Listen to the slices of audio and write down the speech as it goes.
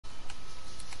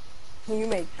You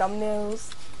make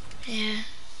thumbnails. Yeah.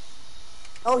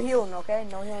 No healing, okay?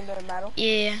 No healing during battle.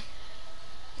 Yeah.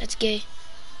 That's gay.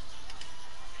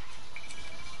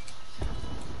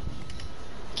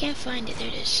 Can't find it. There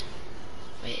it is.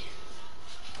 Wait.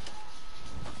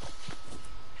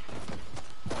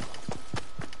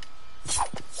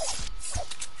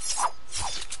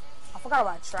 I forgot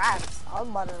about traps. I was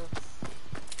about to...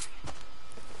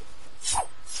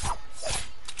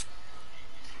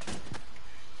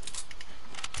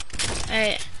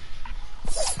 Alright.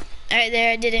 Alright,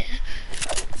 there, I did it.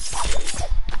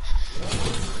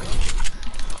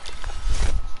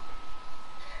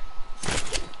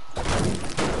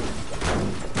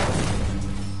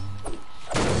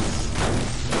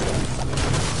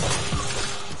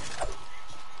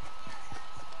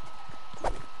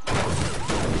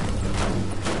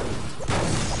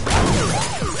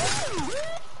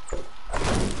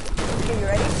 Okay, you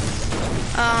ready?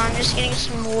 I'm just getting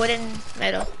some wood and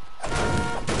metal.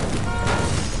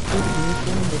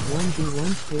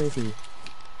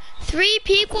 Three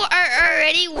people are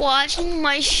already watching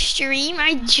my stream.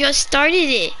 I just started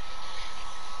it.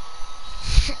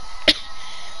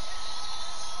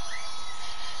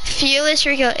 Fearless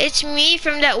Rico. It's me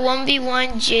from that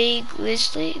 1v1 Jay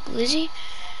Glizzy.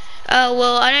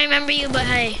 Well, I don't remember you, but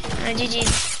hey, GG.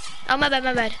 Oh, my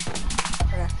bad.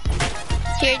 Okay.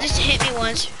 Here, just hit me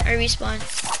once, or respawn.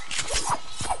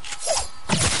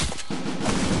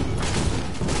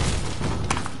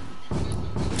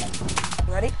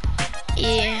 Ready?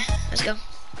 Yeah, let's go.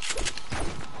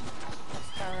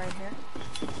 Start right here.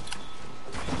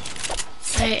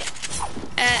 Alright.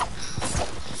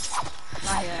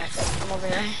 Not here, actually. I'm over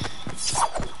here.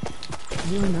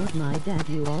 You're not my dad,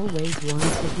 you always want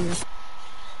to hear.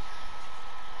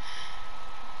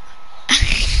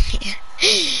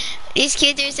 These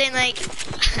kids are saying like,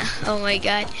 oh my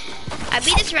god. I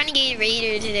beat this Renegade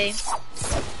Raider today.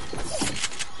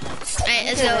 Alright,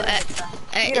 let's go at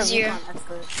 0.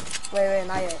 Wait,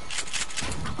 not yet.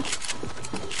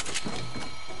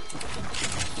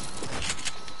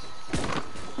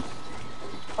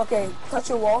 Okay, touch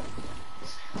your wall.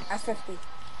 At 50.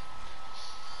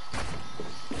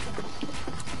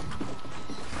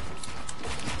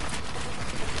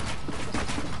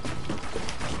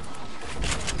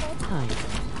 Hi.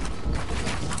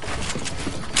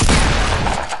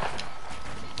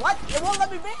 What? It won't let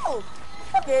me build.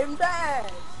 Game trash.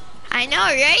 I know,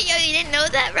 right? Yo, you didn't know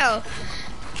that, bro.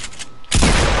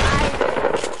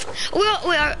 We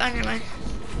are, oh, never mind.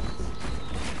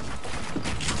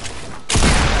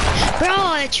 Bro,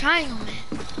 the triangle, man.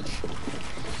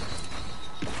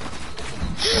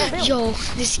 Yo,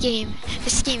 this game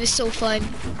is so fun.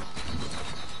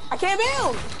 I can't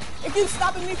build. It keeps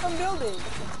stopping me from building.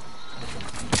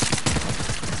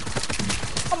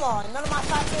 Come on, none of my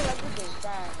shots feel like this game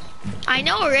trash. I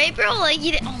know, right, bro? Like,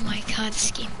 you did, oh my god,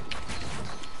 this game.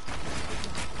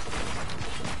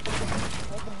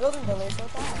 Like the building delay so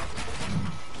fast.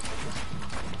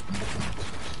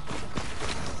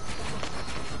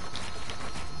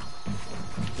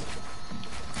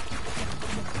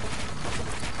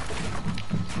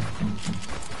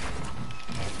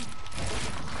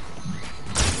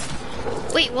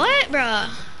 Wait, what, bro?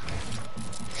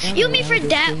 You me for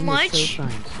that much?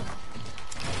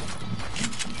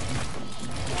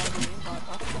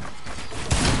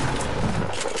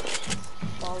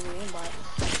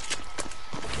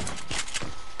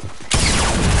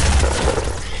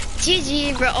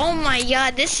 GG, bro. Oh my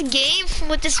god, this game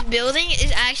with this building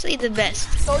is actually the best.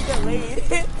 So delayed.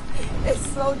 It's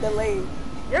so delayed.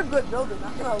 You're a good builder,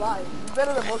 not gonna lie. You're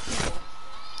better than most people.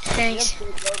 Thanks.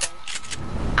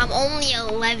 I'm only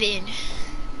 11.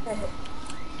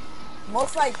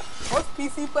 most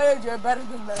PC players, you're better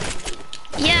than them.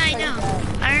 Yeah, I know.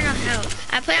 I don't know how.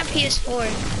 I play on PS4.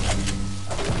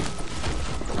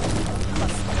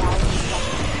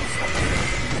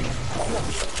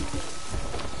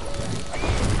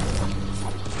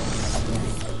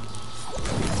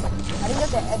 I didn't get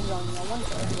the edit on me. I want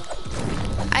to edit.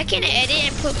 I can edit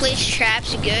and place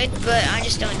traps good, but I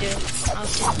just don't do it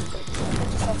often.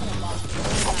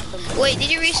 Wait,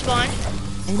 did you respawn?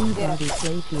 Anybody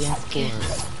play PS4?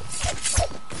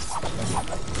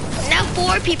 Now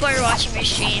 4 people are watching my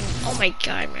stream. Oh my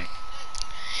god, man.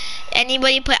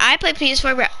 Anybody play? I play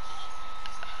PS4, bro.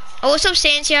 Oh, what's up,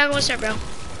 Santiago? What's up, bro?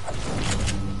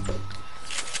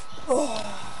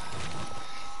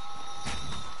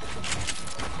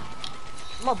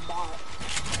 I'm a bot.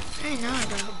 I know,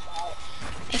 bro.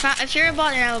 If you're a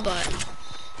bot, then I'm a bot.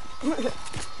 I'm a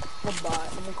bot.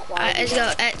 I'm a quiet. Let's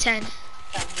go at 10.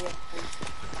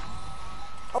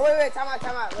 Oh wait, time out.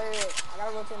 Wait. I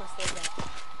gotta rotate my stage down.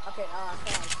 Okay, Okay,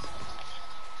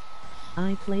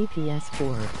 I play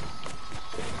PS4.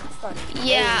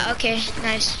 Yeah, okay,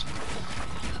 nice.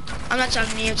 I'm not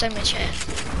talking to you, I'm talking to chat.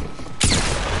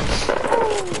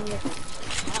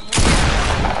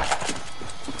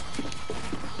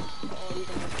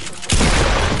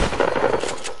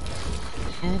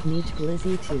 Add me to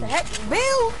Blizzy too. What the heck?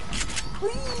 Bill!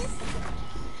 Please!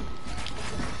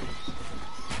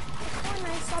 Oh,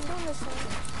 nice. Stop doing this one.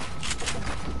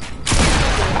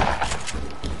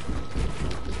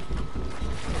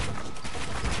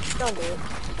 Don't do it.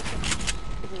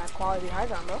 It's nice quality high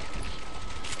ground, bro.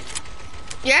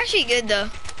 You're actually good though.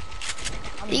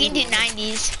 I'm You can do doing it.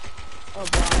 90s. Oh,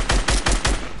 God.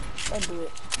 Don't do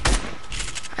it.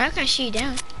 I'm not gonna shoot you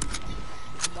down.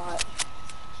 But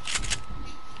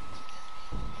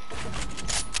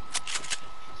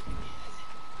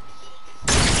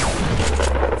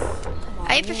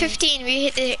I hit for 15, we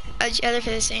hit each other for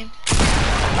the same.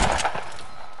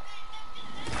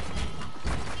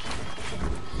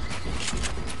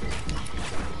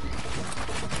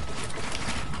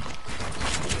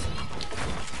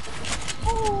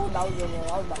 oh, that was a roll.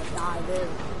 I was about to die there.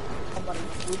 I'm about to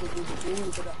do the.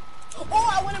 Oh,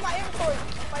 I went in my inventory.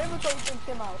 My inventory thing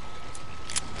came out.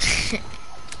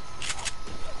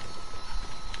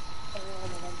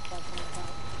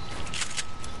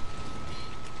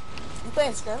 You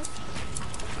playing scrims?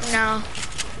 No.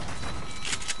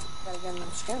 Gotta get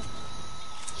another scrims.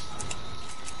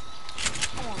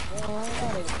 Come on, bro. I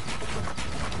got it.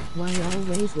 Why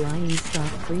always lying?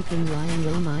 Stop freaking lying,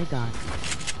 oh my god.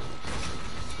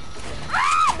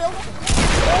 Ah, Bill!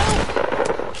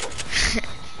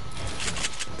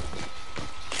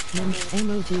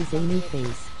 Emojis in me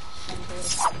face.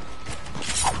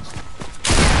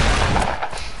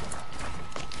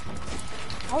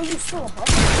 How are you still above?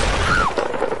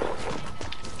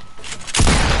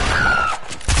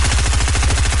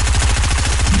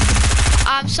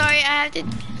 I'm sorry, I have to.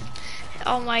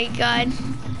 Oh my god.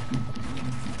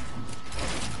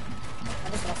 I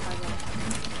just lost my gun.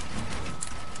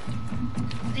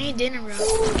 No, you didn't, bro. So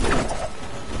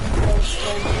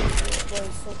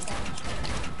fast.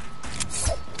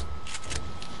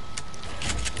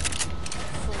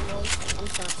 So low. I'm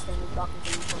just gonna stand there blocking for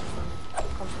you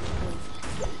from the place.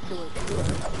 Do it.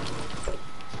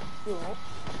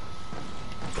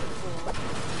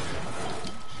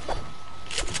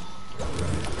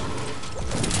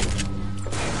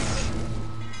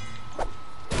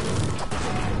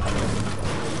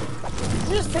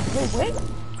 You just picked wait.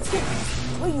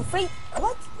 Wait, you fake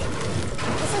what? It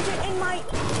said you're in my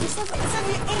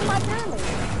pyramid.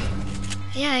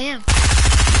 Yeah, I am.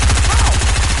 How?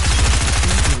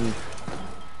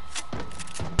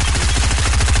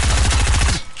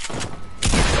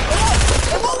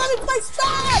 It won't let me play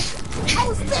Stab! I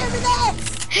was spamming X!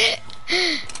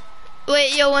 Wait,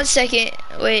 yo, 1 second.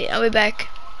 Wait, I'll be back.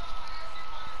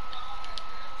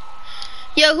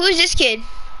 Yo, who's this kid?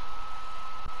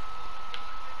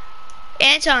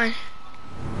 Anton.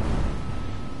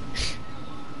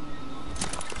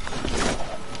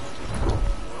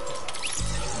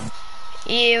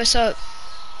 Yeah, what's up?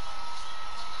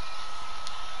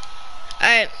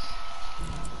 Alright.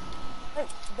 Hey,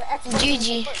 the X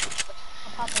GG.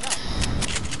 I'm popping up.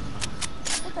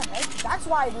 What the heck? That's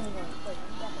why I didn't even play.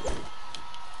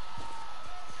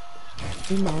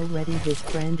 I'm already his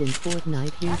friend in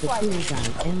Fortnite. He's a cool guy.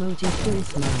 Emoji cool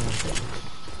smile.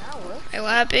 Now what? Wait,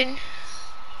 what happened?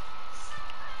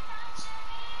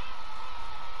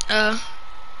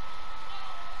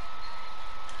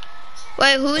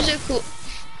 Wait, who's a cool?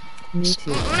 Me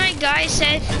too. When a guy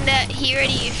said that he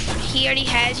already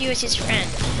has you as his friend.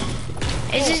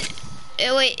 Is this?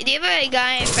 Wait, do you have a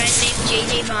guy, a friend named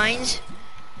JJ Vines?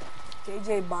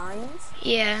 JJ Bynes?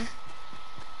 Yeah.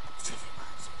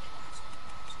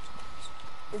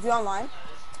 Is he online?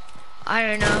 I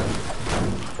don't know.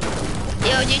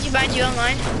 Yo, JJ Vines, you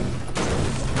online?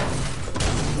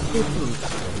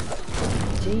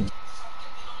 50. J.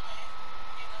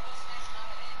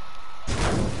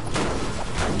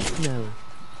 No.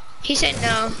 He said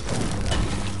no.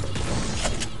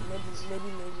 Maybe.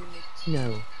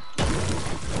 No.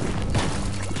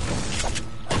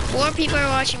 4 people are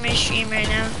watching my stream right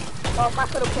now. Well, if I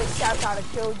could have played Shabs, I'd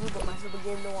have killed you, but my super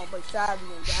game don't want to play Shabs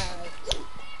and die.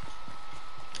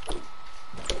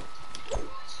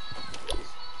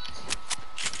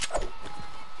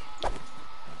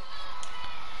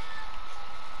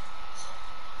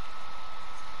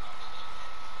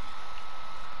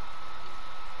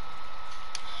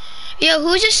 Yo,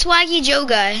 who's this Swaggy Joe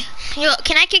guy? Yo,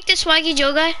 can I kick this Swaggy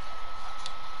Joe guy?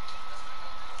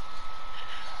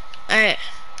 Alright.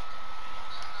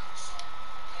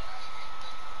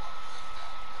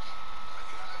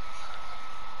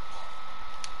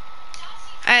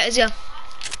 Alright, let's go.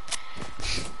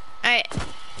 Alright.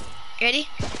 Ready?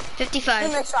 55. Let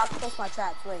me make sure I close my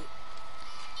traps. Wait.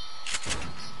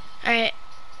 Alright.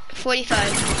 45.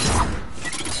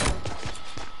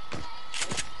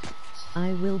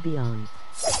 I will be on.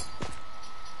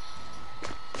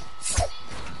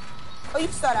 Oh, you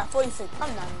can start at 46.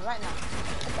 Come down right now.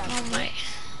 Oh my.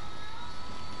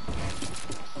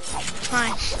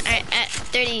 Fine. Alright, at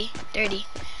 30. 30.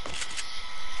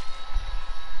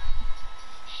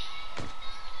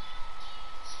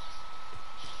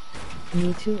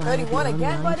 Me too. I'll be 31 again,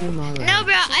 online buddy? tomorrow. No,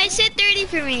 bro, I said 30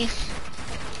 for me.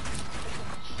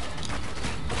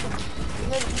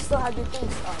 And then you still have your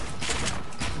things up.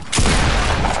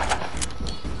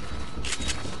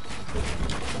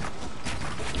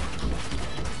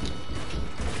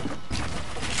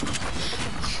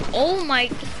 Oh my.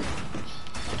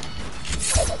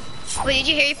 Wait, did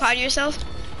you Harry Potter yourself?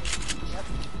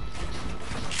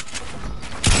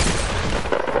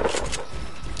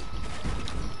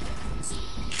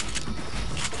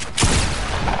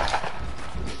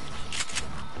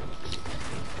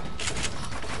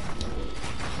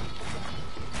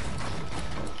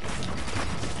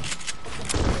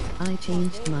 I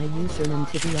changed my username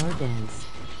to VR Dance.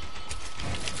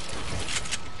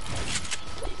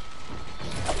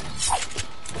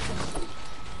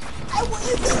 I want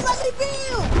you to let me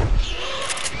feel!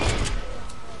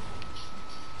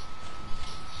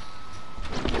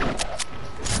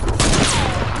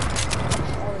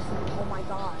 Oh my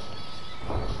god.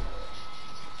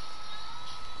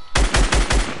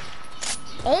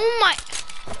 Oh my.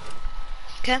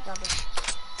 Okay.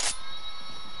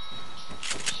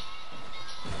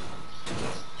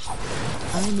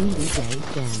 I mean DJ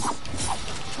Dance.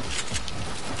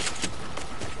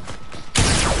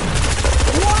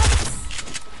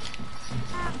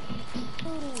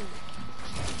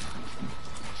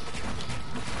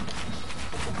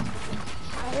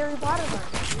 Harry Potter learned.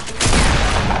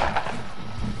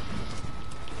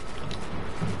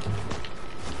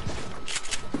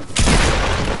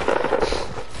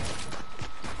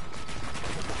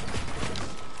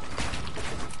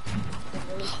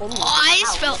 Oh, I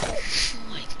just felt. Oh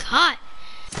my god.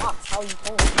 Fox, how you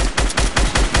pulling?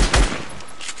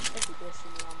 Thank you, Bill,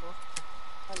 shooting me on, bro.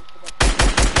 How do you put that?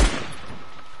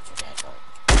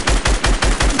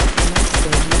 Let's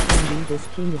say you can do this,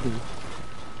 Kingy.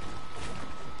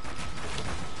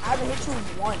 I haven't hit you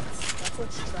once. That's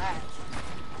what's trash.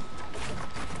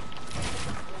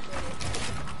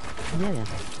 Yeah.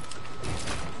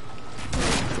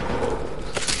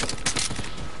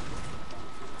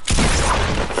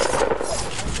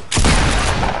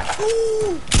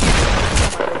 Ooh!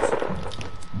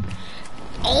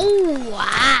 Oh, wow.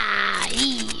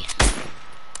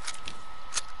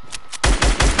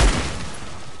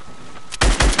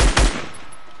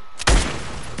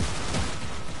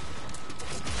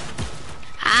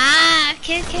 Ah,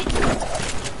 okay, okay. You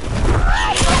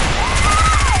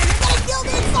gotta kill me,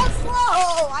 it's so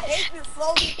slow! I hate this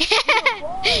slow.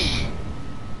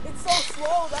 It's so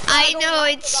slow. That's why I don't know,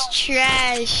 like it's about-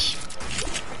 trash.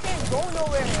 I can't go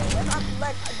nowhere.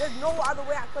 Like, there's no other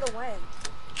way I could have went.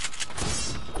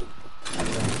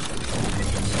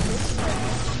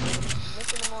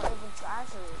 Missing them all even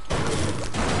trasher.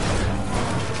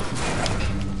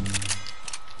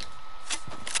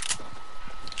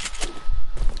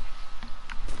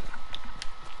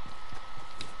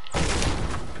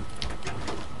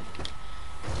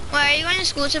 Wait, are you going to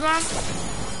school tomorrow?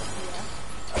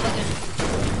 Okay.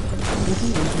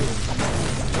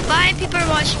 5 people are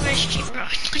watching my stream, bro.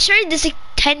 I started this like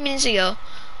 10 minutes ago.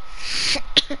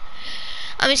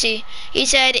 Let me see. He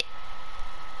said,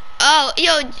 oh,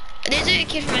 yo, there's a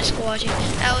kid from my school watching.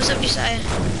 What's up, Josiah?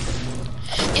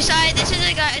 Josiah, this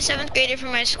is a guy, a 7th grader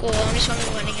from my school. I'm just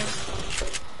wondering him.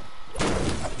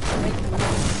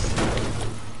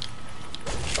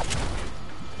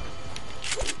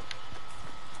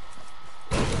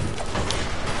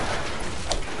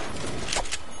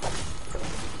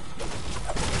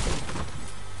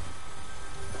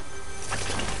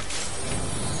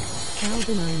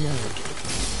 Calvin, I know.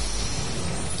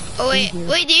 Oh, wait,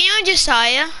 wait, do you know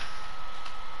Josiah?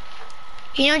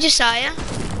 You know Josiah?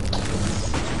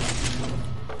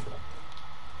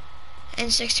 In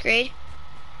 6th grade?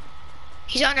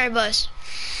 He's on our bus.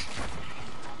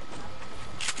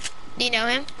 Do you know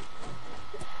him?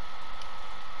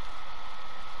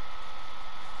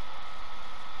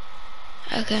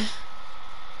 Okay.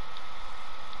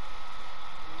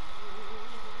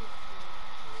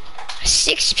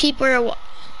 Six people are. Alright,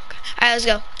 let's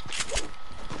go.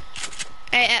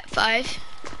 Alright, at 5.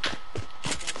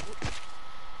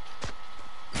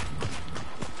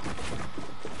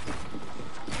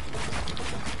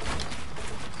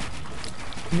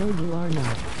 No, you are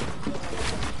not.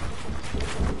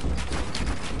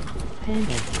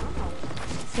 Panda.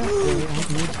 Suck boy, I've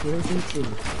made Jersey too.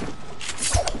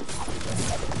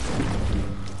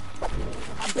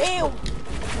 I bailed.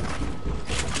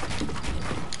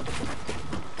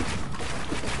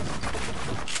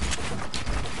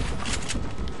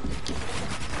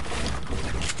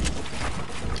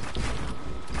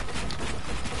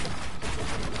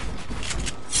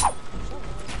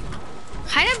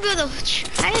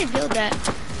 How did I build that?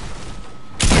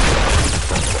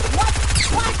 What?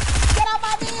 What? Get out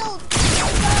my build!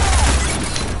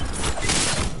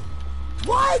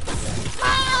 What?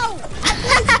 How?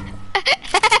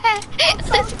 I'm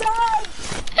so dead!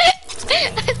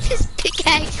 I just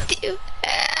pickaxed you.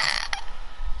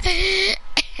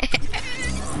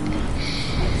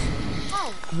 How?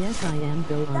 Yes, I am.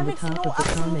 Go on the makes top no of the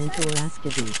absolute comment or sense. ask a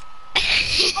V.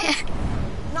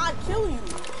 Not kill you.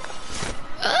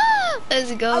 Let's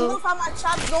I go. love how my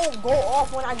chops don't go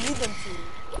off when I need them to.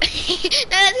 No,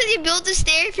 that's because you built a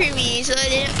stair for me, so I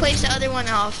didn't place the other one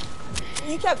off.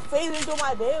 You kept phasing through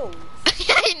my build.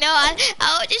 I know,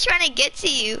 I was just trying to get to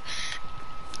you.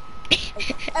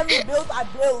 Every build I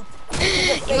built.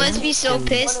 You must be so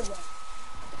pissed.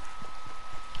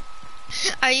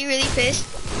 Are you really pissed?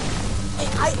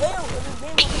 I am.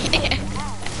 This game is so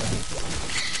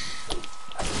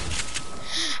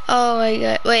Oh my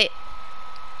god, wait.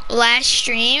 Last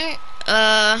stream,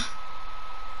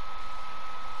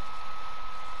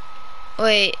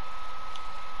 wait.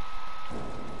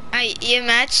 You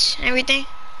match everything?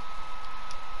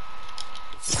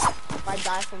 If I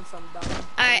die from some dumb.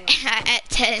 Alright, at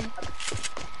 10.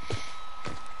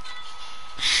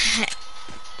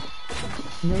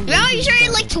 No, Bro, you started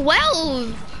at started. like 12.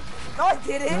 No, I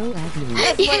didn't. No, Agnew.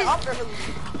 I just went up early.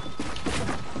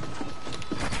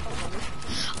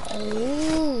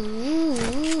 Oh.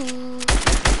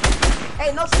 Hey,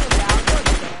 no shooting down. Don't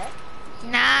do that.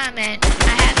 Nah, man, I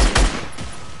have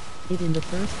to. It in the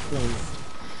first place.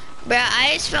 Bro,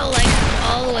 I just felt like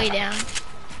all the way down.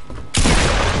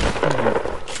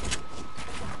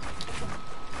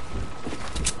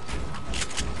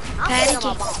 I'm Panicky. playing on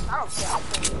my box. I don't care. I'm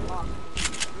playing on my box.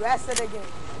 Rest of the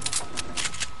game.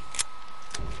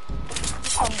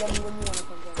 Come get me when you want to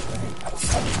come get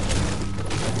me.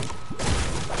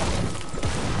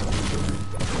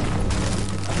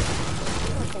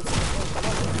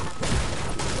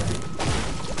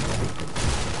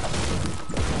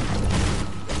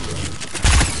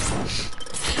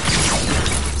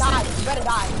 Die. You better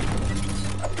die.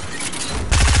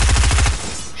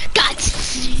 God.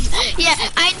 Yeah,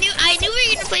 I knew we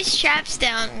were gonna place traps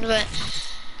down, but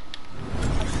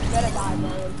You better die, bro.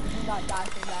 You do not die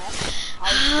from that.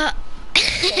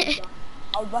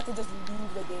 I was about to just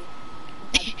leave the game.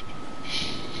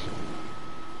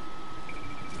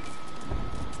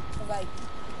 Like,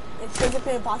 it's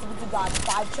physically impossible to dodge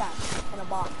 5 traps in a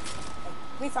box. Like,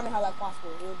 please tell me how that's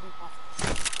possible. It would be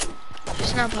possible.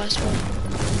 it's not possible.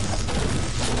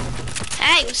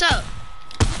 Hey, what's up?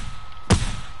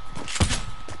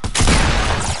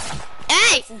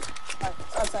 Hey,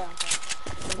 Sorry.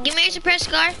 give me your suppressed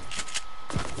scar.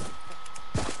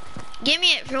 Give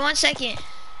me it for 1 second.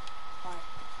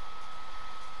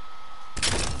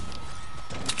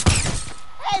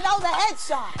 Hey, that was a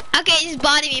headshot. Okay, just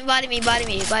body me. Now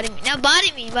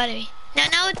body me. No,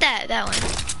 not with that one.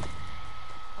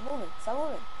 I'm moving. Stop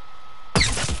moving.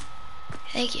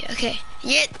 Thank you. Okay,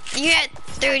 you're at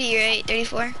 30, right?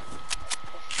 34.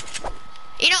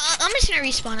 You know, I'm just gonna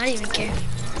respawn. I don't even care.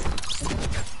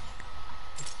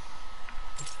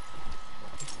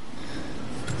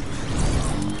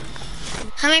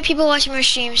 How many people watching my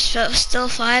streams? Still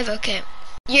 5? Okay.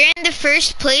 You're in the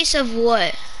first place of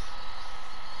what?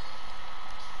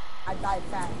 I died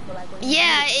fast, but like when you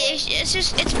Yeah, move it,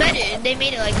 it's better. They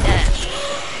made it like that.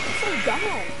 it's so dumb.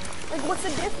 Like, what's the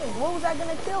difference? What was that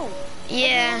gonna kill?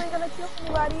 Yeah. Like, it wasn't gonna kill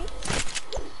anybody.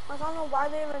 Like, I don't know why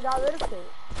they even got rid of it.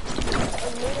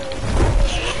 Like, literally,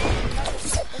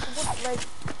 like,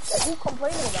 who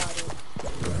complaining about it?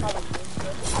 Probably me.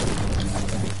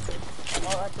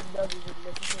 All I can do is just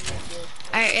listen to me.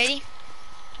 Alright, ready?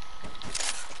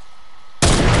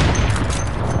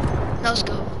 No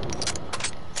scope.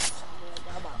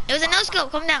 It was a no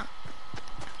scope. Come down.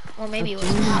 Or maybe it was.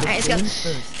 Alright, let's go.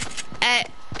 First. At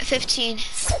 15.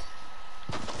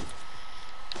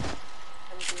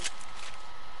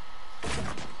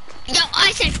 Yo,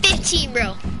 I said 15,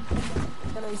 bro.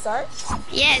 Can we start?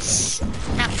 Yes,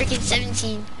 not freaking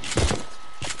 17.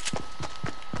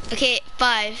 Okay,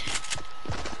 5.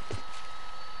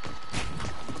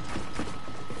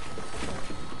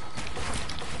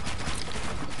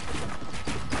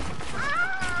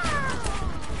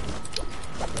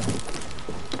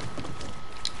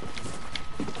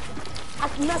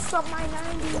 messed up my 90.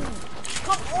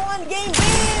 Come on, game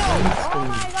build. Oh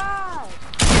my god.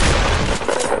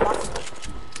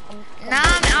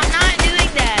 Nah, I'm not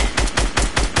doing that.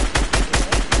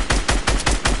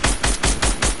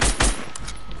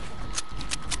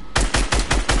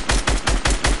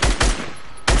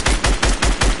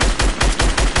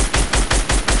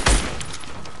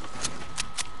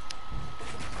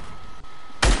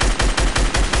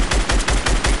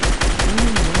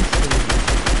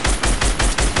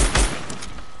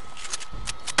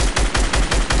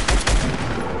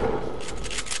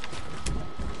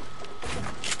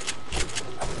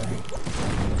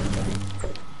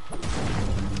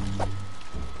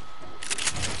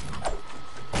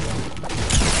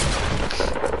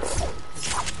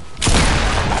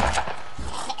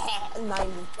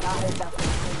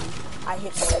 I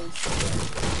hit those.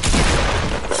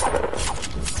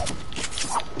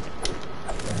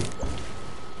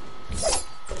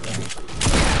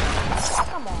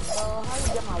 Come on, bro. How you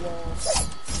get my wall?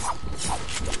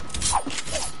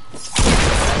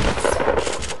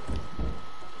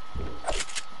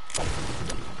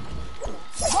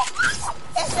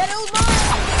 I said it was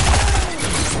mine!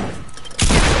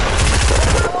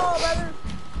 My wall, brother.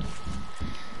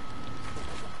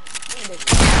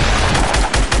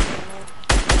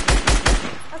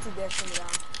 That's a destiny down.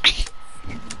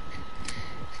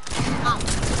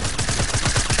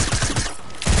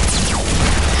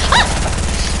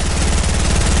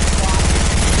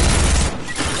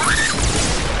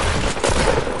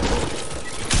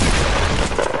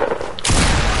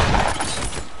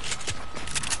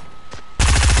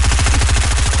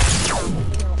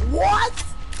 What?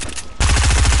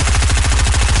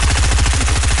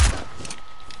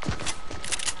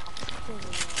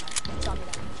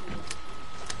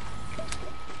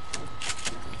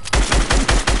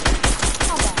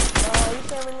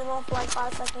 For like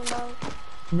 5 seconds, bro.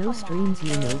 No streams,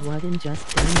 you know what, and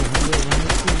just done now. You're right,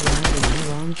 too loud and I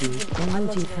wronged you.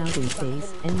 Emoji pouting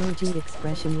face, emoji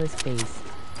expressionless face.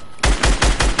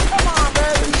 Come on,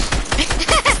 baby.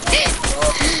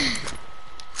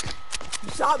 You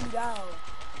shot me down.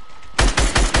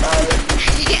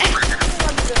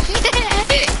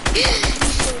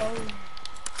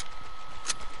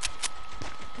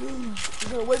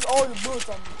 You're gonna waste all your bullets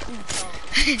on me.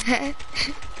 Please,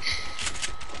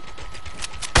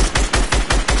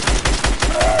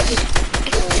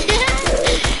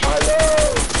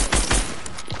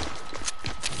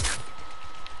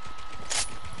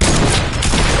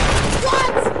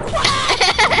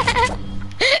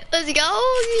 Let's go.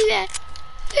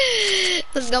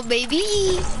 Let's go, baby.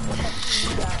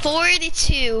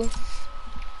 42.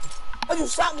 Oh, you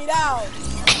shot me down.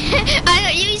 I know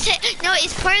you said no.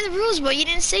 It's part of the rules, but you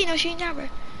didn't say no shooting down, bro.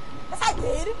 Yes, I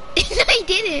did. No, you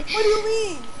didn't. What do you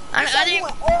mean? You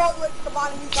went all the way to the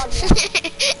bottom. You shot me down.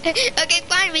 Okay,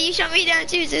 fine, but you shot me down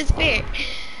too, so it's fair.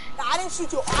 No, I didn't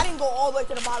shoot you. I didn't go all the way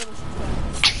to the bottom and shoot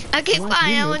you. Okay,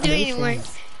 fine. I won't do it anymore.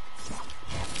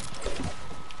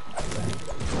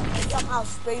 Somehow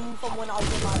sprayed me from when I was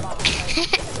in my mom. Like,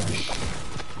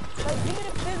 give me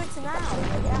the physics now.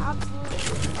 Like, absolutely.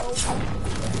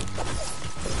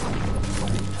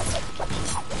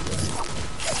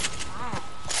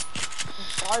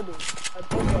 Garbage. A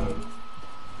big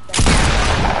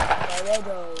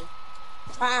Lego.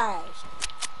 Trash.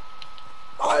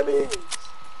 Garbage.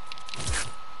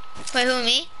 Wait, who,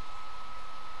 me?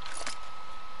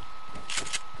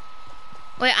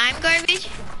 Wait, I'm garbage?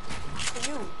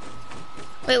 You.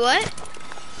 Wait, what?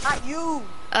 Not you.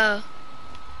 Oh.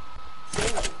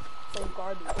 So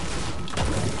garbage.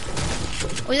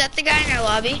 Was that the guy in our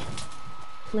lobby?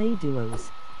 Play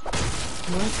duos.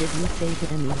 What did you say to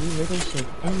them, you little shit?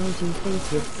 Emoji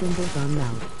face with symbols on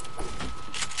mouth.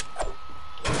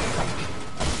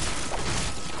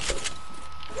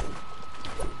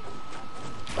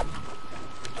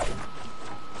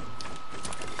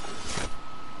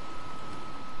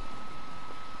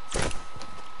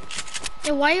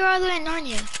 Yeah, why are you all the way in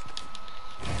Narnia?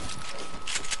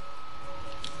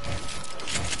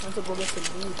 I want to go get some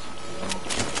food.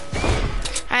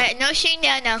 Alright, no shooting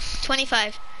down now.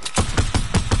 25.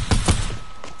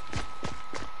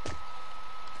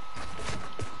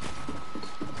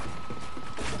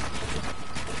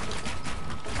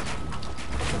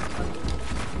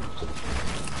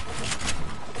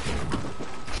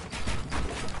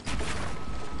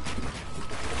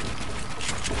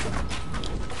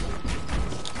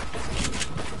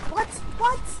 What?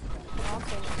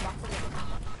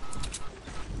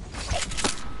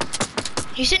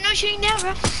 You said no shooting down,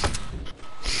 bro.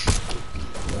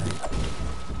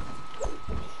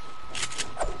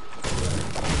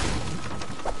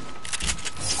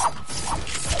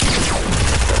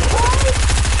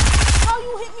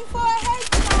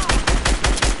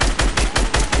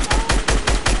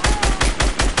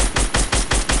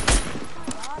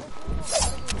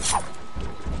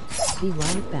 Be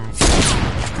right back.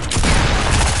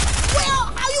 Well,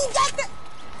 how you got that?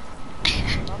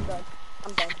 I'm done.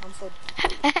 I'm so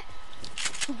done.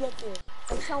 You get there.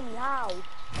 So tell me how.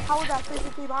 How is that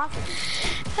physically possible?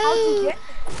 How'd you get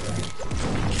there?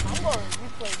 I'm going to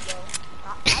replay, bro. I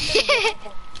think I'm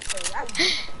going to replay. That's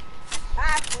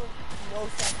absolutely no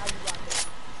sense how you got there.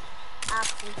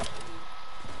 Absolutely.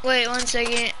 Wait 1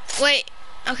 second. Wait.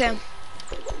 Okay.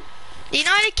 Do you know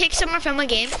how to kick someone from a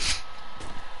game?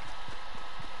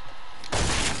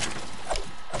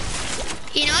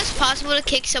 You know it's possible to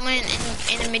kick someone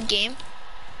in a mid game.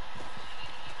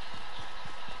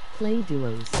 Play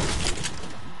duos.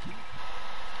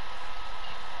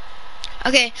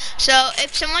 Okay, so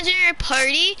if someone's in your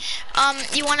party,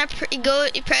 you wanna you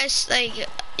press like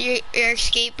your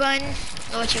escape button.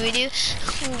 What you would do?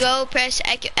 Go press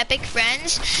Epic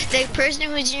Friends. The person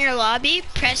who's in your lobby,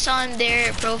 press on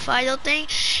their profile thing,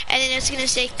 and then it's gonna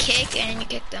say kick, and then you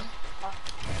kick them. I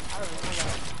don't know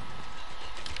that.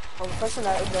 Well, the person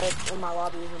that in my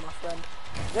lobby is my friend.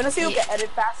 You wanna see who can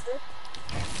edit faster?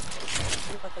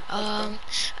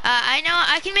 I know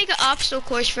I can make an obstacle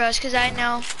course for us because I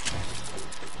know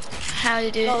how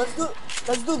to do No, it.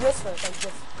 let's do this first, like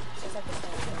this. Just like the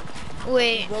same thing.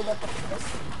 Wait. Build up like this.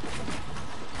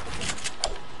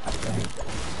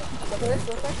 Look at this,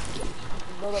 real quick.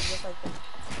 Build up just like this.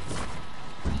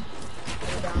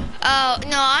 Go down. Oh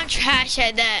no, I'm trash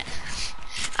at that.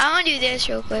 I want to do this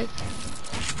real quick.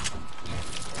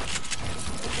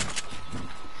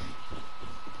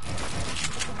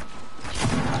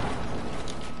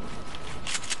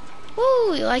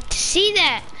 Ooh, you like to see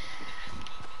that?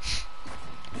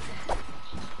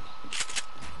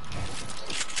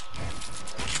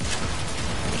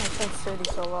 It takes 30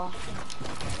 so long.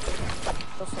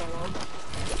 So long.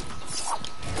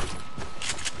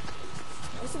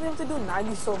 I used to be able to do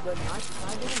 90 so good.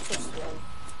 90 is so slow.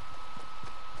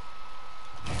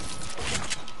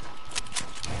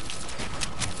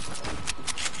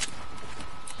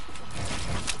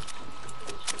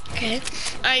 Okay.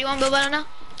 Alright, you want to build battle now?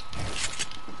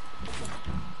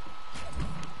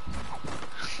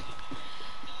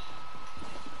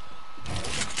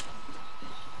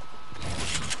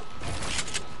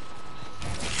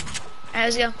 Alright,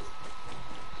 let's go.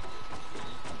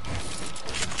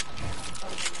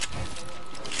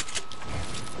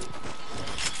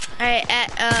 Alright, at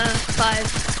 5.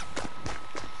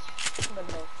 A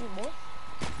few more.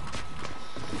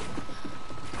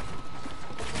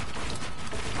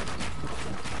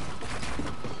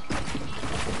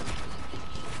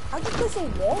 How'd you place a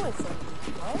wall in front of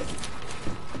me, bro?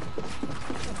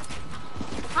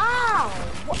 How?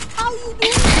 How you doing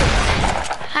this?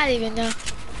 I don't even know.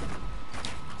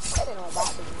 I didn't know about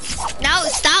boxing. No,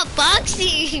 stop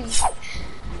boxing!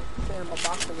 Saying about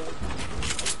boxing.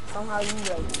 Somehow you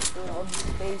like doing all these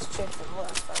base checks and all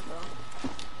that stuff, bro.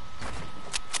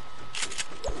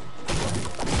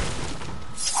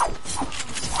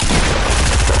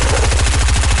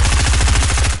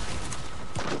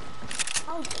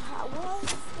 How what?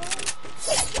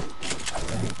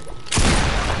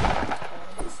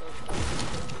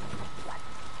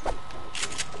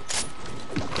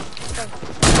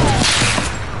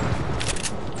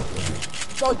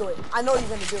 Don't do it. I know you're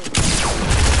gonna do it.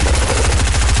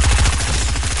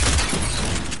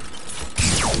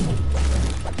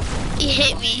 You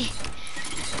hit me.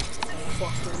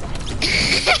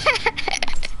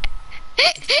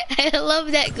 I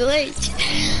love that glitch.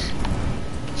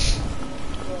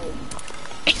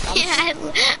 Yeah,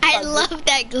 I love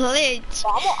that glitch.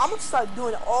 Bro, I'm gonna start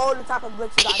doing all the type of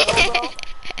glitches I know, bro.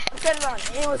 I'm setting around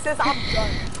aim assist, I'm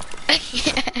done.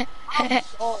 I'm done.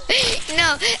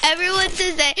 No, everyone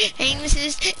says that aim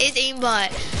assist is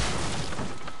aimbot.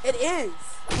 It is.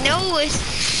 No, it's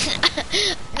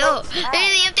no.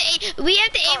 We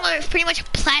have to aim with pretty much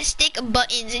plastic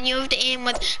buttons, and you have to aim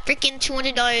with freaking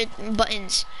 $200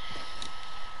 buttons.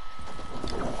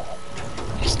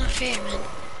 It's not fair, man.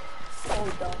 So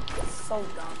dumb. So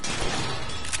dumb.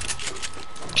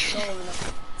 Don't even know how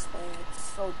to explain it. It's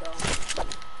so dumb.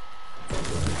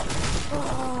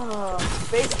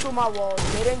 Face through my wall.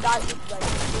 They didn't die to like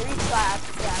 3 class.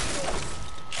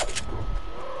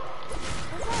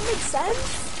 Does that make sense?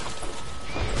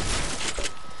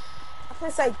 I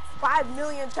pressed like 5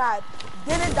 million times.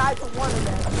 Didn't die to one of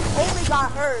them. Only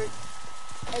got hurt.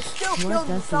 And still What killed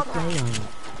me does he somehow. play on?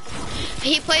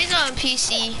 He plays on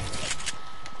PC.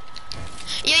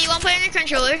 Yeah, you want to play on your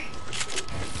controller?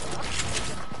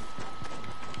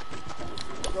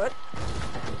 Good.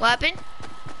 What happened?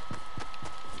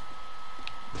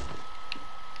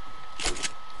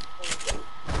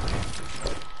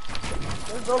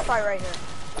 Let's go fight right here.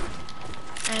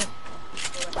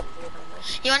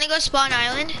 You wanna go Spawn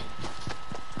Island?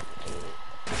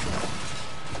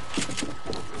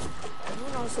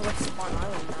 Everyone knows what's Spawn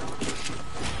Island now.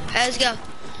 Let's go.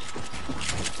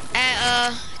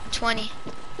 At 20.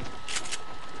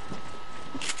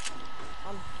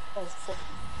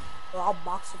 Or I'll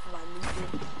box it for my new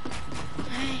team.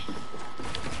 Alright.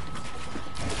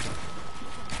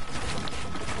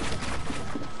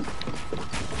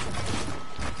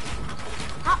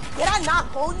 Did I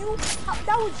not goal you?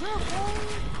 That was your goal.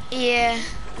 Yeah.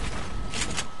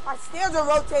 My stairs are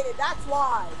rotated, that's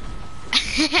why.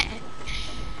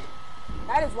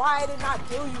 That is why I did not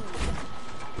kill you.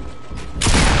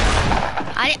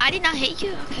 I did not hit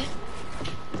you? Okay.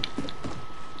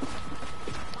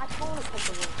 My phone is supposed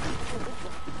to work.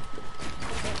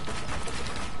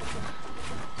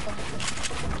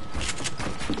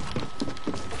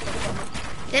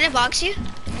 Did it box you?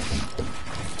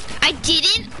 I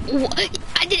didn't?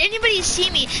 Did anybody see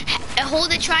me hold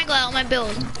the triangle out on my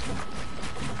build?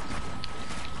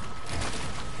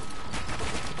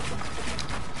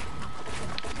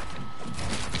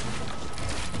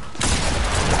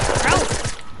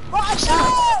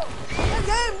 Oh, the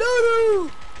game doo-doo!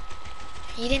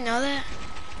 You didn't know that?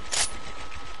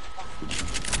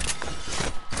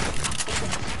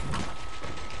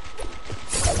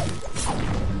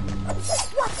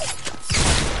 What?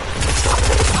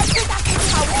 I think I can do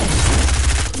my way.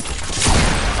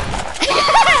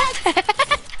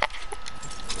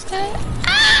 Oh,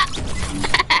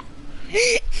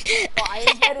 I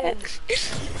ain't getting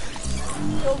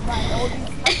killed by all these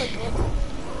fucking people.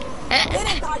 They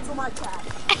didn't die to my trap.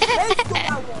 They still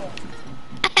got wall.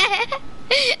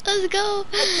 Let's go.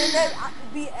 Can there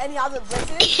be any other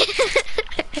glitches?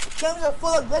 Games are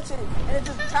full of glitches and it's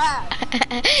just trash.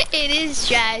 It is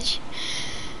trash.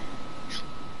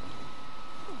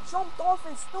 You jumped off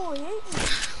and still hit me.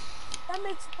 That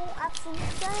makes no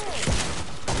absolute sense.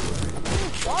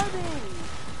 It's garbage.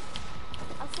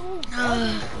 Absolute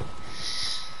garbage.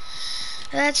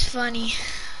 That's funny.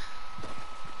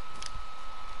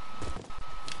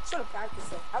 Should have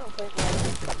practiced it. I haven't played it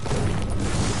yet.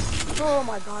 Oh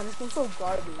my god, this game's so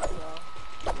garbage, bro.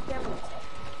 Damn it.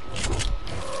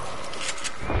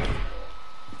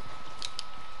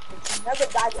 You never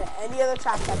died to any other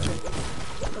trap section.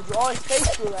 Because you always face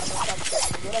through that or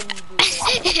something. Whatever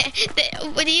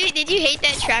you do. Did you hate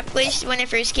that trap glitch when it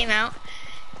first came out?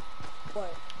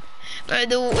 What? Or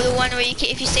the one where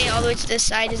if you stay all the way to the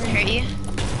side, it doesn't hurt you?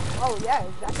 Oh yeah,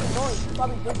 that's annoying. You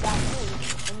probably did that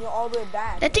too. And you're all the way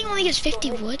back. That thing only gives 50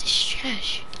 wood? It's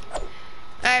trash.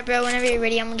 Alright, bro, whenever you're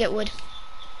ready, I'm gonna get wood.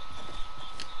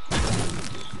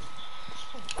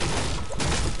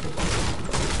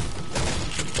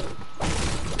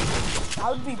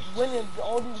 I would be winning if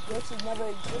all these glitches never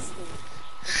existed.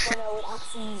 When I would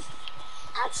actually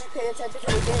pay attention to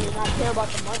the game and not care about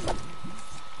the money.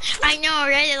 I know,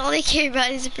 right? That's all they care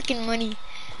about is the freaking money.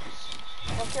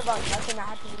 I don't care about nothing that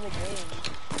happens in the game.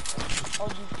 All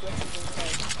these glitches and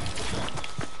stuff.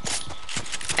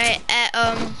 Alright, at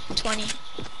 20.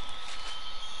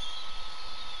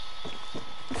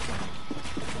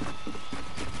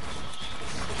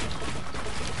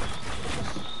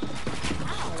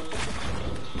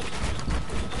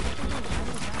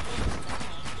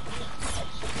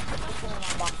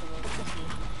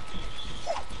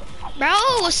 Bro,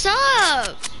 what's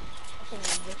up?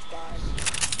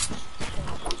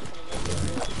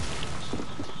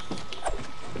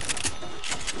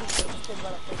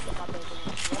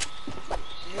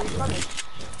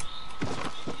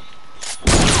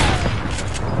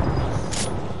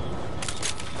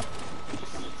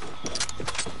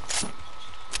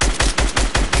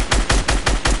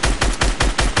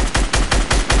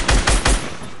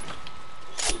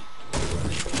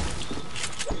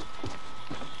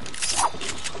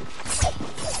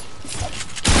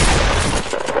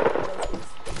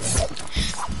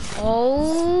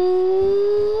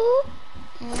 Oh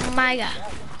my god.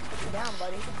 Down,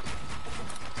 buddy.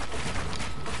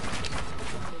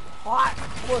 Hot.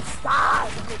 Well, stop.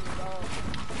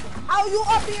 How you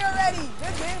up here already?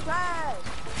 This game's bad.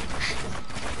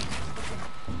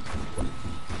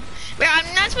 Bro,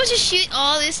 I'm not supposed to shoot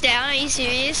all this down. Are you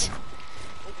serious?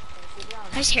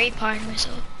 I just Harry Potter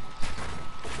myself.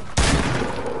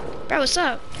 Bro, what's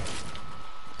up?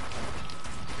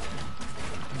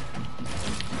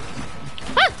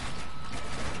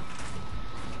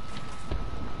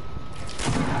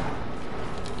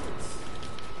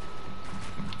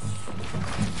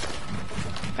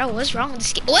 Bro, what's wrong with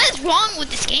this game? What is wrong with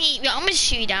this game? Yo, I'm gonna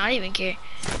shoot you down. I don't even care.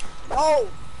 No.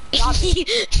 Stop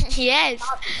it. Yes.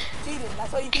 Stop cheating.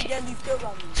 That's why you keep getting these kills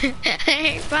on me.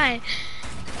 Alright, fine.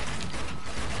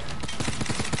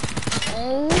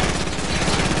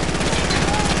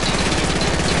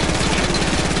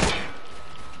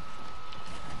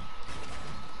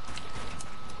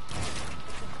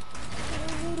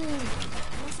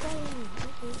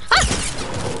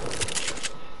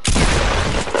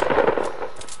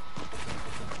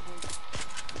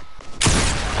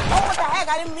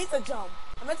 to jump.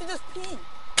 I meant to just pee.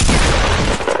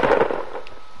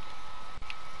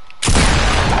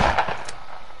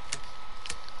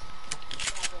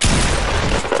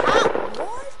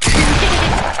 What?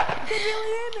 You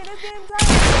really hit me this damn time.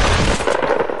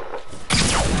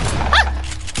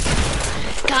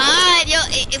 God, yo,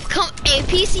 a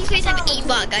PC face on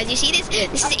aimbot, guys. You see this?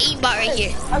 This is aimbot right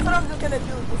here. That's what I'm just gonna do.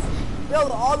 Just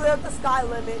build all the way up the sky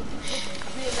limit.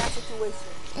 Be in that situation.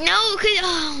 No, cause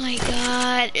oh my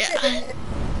God. Yeah,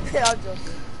 I'm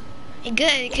joking.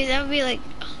 Good, cause that would be like,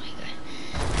 oh my God.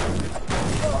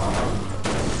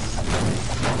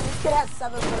 This kid has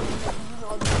 7 points. You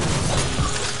know,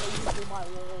 I do my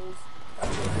walls. I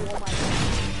do all my.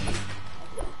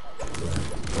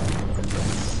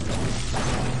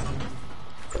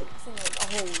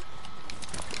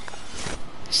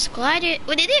 Glider.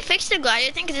 Well, did they fix the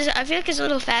glider thing? Cause I feel like it's a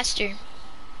little faster.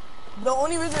 The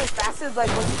only reason it's faster is like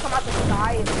when you come out the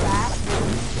sky, it's fast.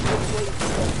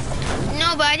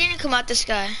 No, but I didn't come out the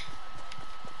sky.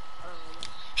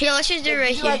 Here, let's just do it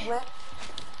right here.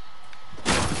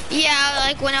 Yeah, I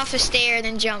like went off a stair and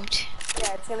then jumped.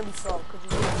 Yeah, it's gonna be slow.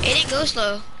 It didn't go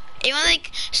slow. It went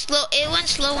like slow. It went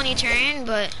slow when you turned,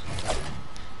 but.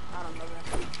 I don't know that.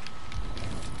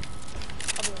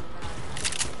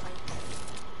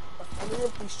 Other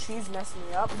if these trees mess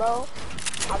me up, bro,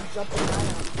 I'm jumping down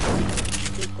and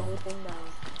take the whole thing down.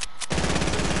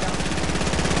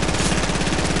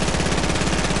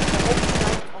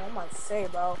 Oh, I might say,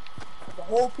 bro, the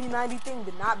whole P90 thing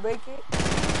did not break it.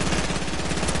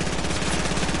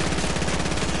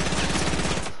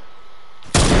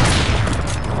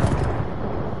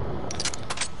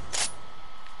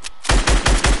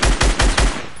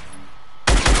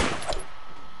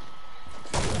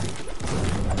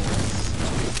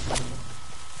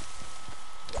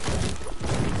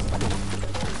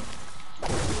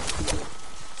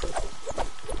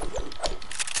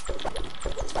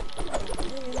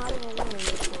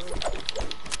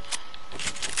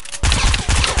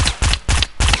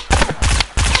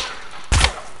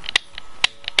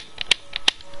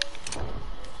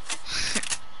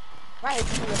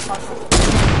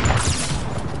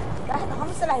 How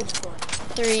much did I hit before?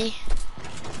 3.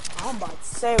 I'm about to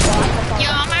say, bro. Yo,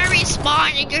 I'm gonna respawn.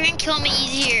 You're gonna kill me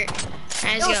easier.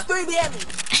 Alright, let's go. 3 damage.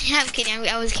 I'm kidding.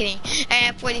 I was kidding. I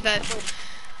have 45.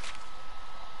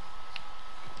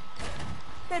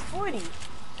 Hit 40.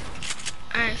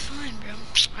 Alright, fine, bro.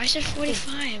 I said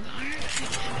 45.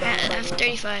 Alright. I have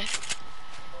 35.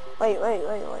 Wait.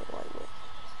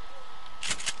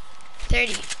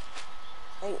 30.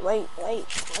 Wait, baby.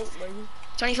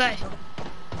 25.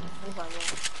 25,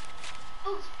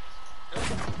 yeah.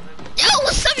 Yo,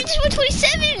 what's up? You just went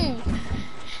 27.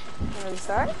 Are you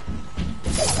sorry?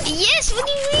 Yes, what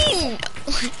do you mean?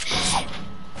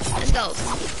 Let's go.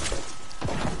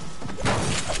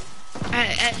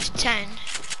 Alright, at 10.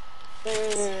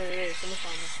 Wait. Someone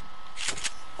found me.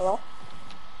 Hello?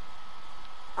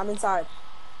 I'm inside.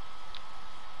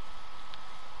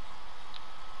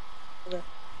 Okay.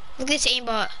 Look at this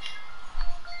aimbot.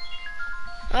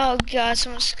 Oh God,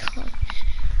 someone's calling.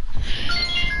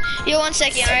 Yo, 1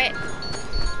 second, alright?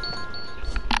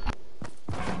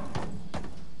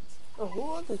 Oh, who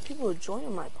are the people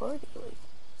joining my party? Like,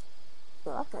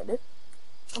 no, I did.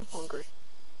 I'm hungry.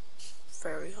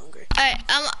 Very hungry. Alright,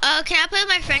 can I play with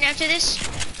my friend after this?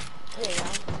 Yeah.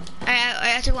 Alright, I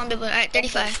have to 1 people. Alright,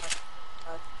 35.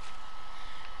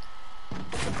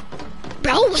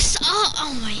 Bro, what's up?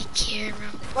 Oh my God, bro.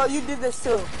 Well, you did this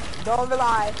too. Don't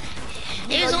rely.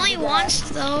 It was only once,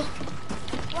 though.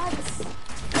 What?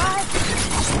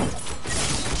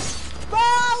 Bro,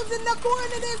 I was in the corner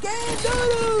of this game,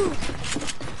 dude.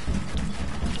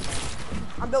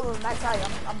 I'm building a max height.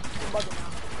 I'm bugging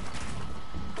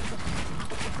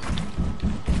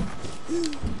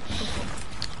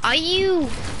now. Are you?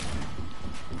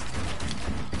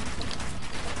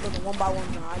 Looking 1 by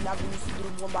 1 now. I'm not gonna used to do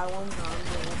 1 by 1. No, I'm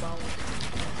doing 1 by 1.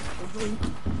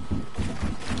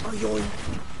 Yoink.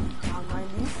 I'm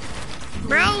 90.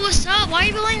 Bro, what's up? Why are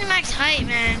you building the max height,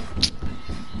 man?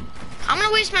 I'm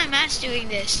gonna waste my match doing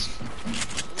this.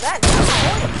 That's not my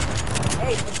point.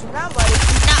 Hey, but you're not, buddy.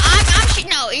 Now, I'm shooting.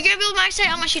 No, you're gonna build max height,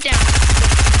 I'm gonna shoot down.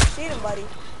 Shoot him, buddy.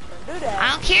 Don't do that. I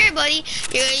don't care, buddy.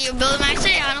 You're building max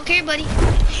height, I don't care, buddy.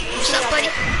 What's up, buddy?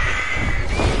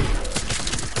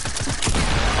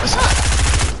 What's up?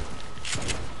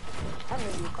 I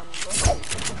knew you were coming, bro.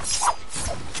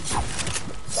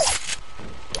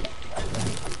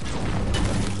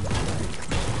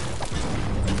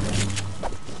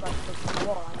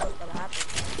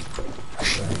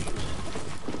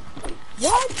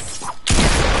 What?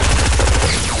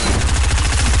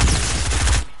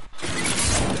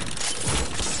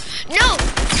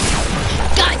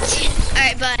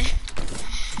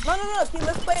 Loki,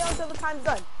 let's play until the time's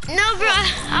done. No, bro,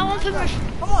 I won't put my...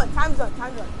 Come on, time's done,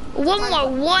 time's done. One more.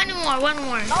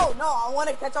 No, I want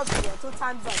to catch up to you until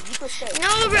time's done. You can stay.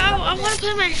 No, bro, I want to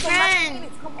play my So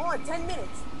friend. Come on, 10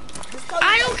 minutes. Just tell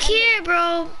I me don't 10 care,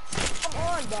 bro. minutes. Come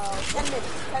on, bro. 10 minutes.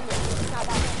 It's not that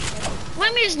bad. What do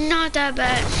you mean it's not that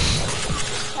bad?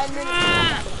 10 minutes.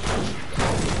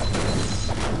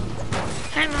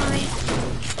 Hi, Mommy.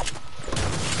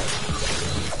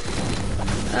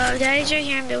 Oh, Daddy's right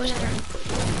here and Bill wasn't there.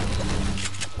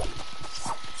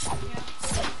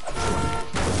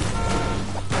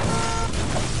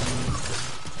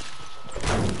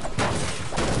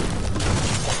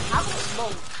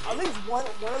 At least one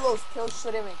of those kills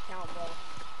shouldn't even count, bro.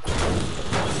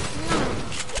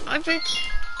 I think...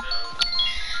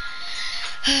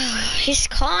 He's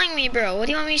calling me, bro. What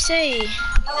do you want me to say?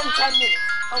 Tell him 10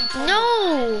 minutes.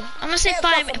 No! I'm gonna say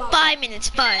 5 minutes.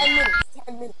 5. 10 minutes.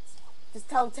 10 minutes. Just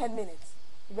tell him 10 minutes.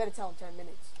 You better tell him 10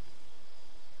 minutes.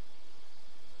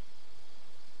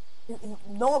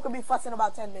 No one could be fussing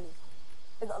about 10 minutes.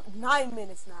 It's 9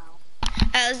 minutes now.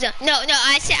 No,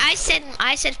 I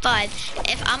said 5.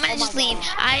 If I'm gonna just leave,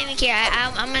 I don't even care.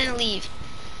 I'm gonna leave.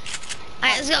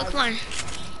 Alright, let's go. Come on.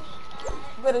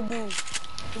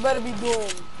 You better be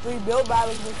doing 3 build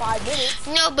battles in 5 minutes.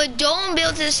 No, but don't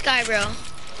build to the sky, bro.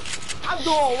 I'm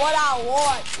doing what I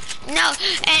want. No,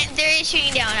 and there is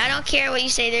shooting down. I don't care what you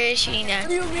say. There is shooting What down.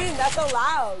 do you mean? That's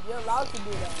allowed. You're allowed to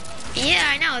do that. Yeah,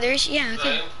 I know. There's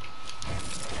okay.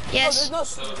 Yes. Oh,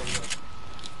 there's no.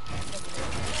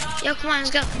 Yo, come on, let's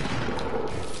go.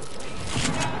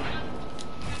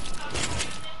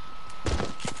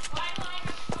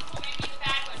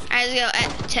 Alright, let's go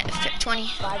at 20.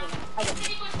 What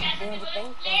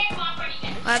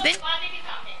happened?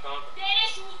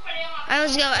 Alright,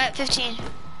 let's go at 15.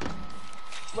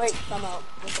 Wait, come out.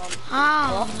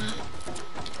 Oh.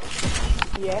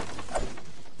 Yeah.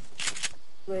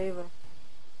 Whatever.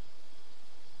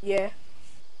 Yeah.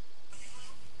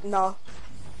 No.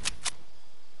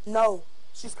 No.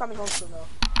 She's coming home soon though.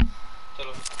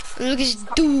 Look at this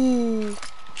dude.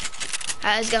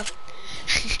 Alright, let's go.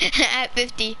 At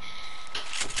 50.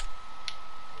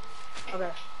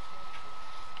 Okay.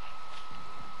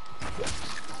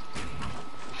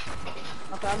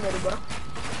 Okay, I'm ready, bro.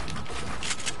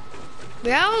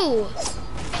 Bro.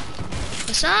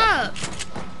 What's up?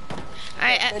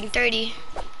 Alright, at 30.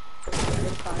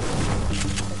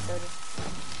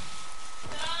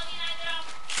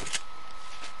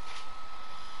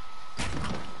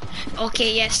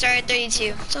 Okay, yeah, start at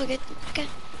 32. It's all good. Okay.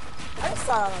 I just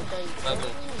saw it on 32.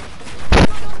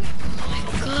 Oh my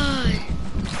god.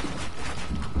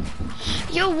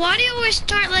 Yo, why do you always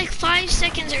start like 5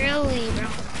 seconds early, bro?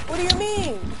 What do you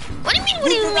mean? What do you mean, what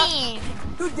do you mean?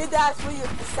 You did that for your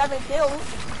 7 kills.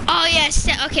 Oh, yes,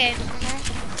 okay.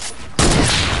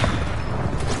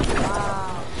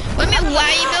 Wow. What do you mean,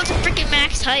 why you built a freaking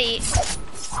max height?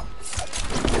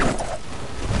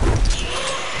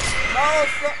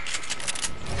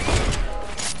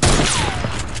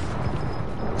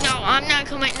 No, I'm not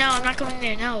coming, no, I'm not coming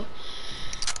there, no.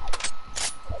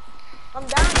 I'm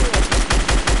down here.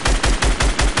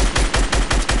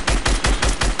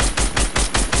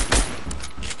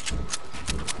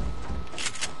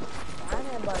 Down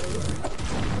here, buddy.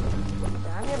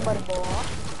 Down here, buddy boy.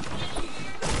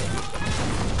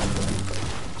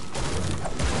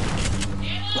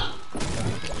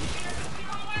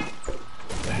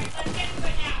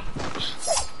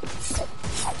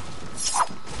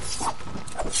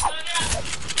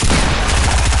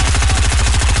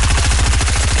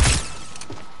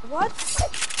 What?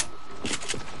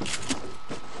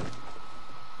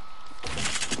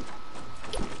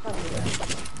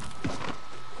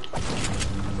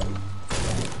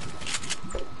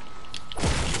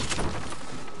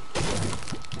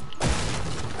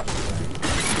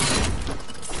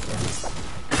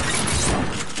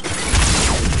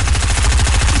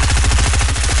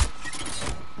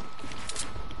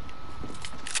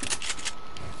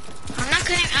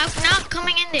 I'm not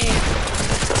coming in there.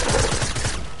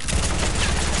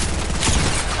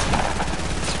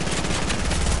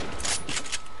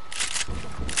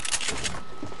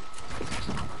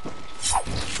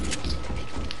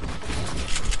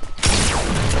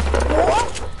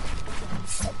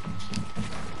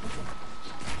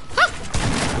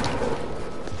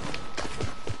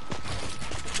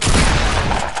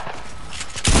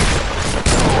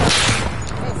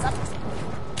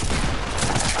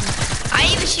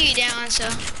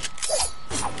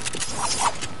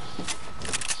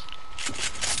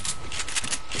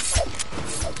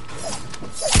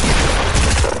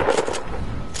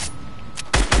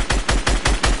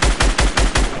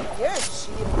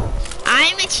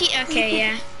 Okay,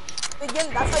 yeah. Again,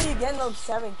 that's how you get those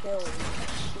 7 kills.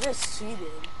 You're just cheating.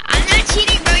 I'm not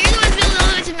cheating, bro. You're the one building all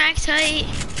the way to max height.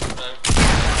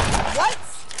 What?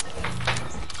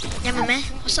 Yeah, my man.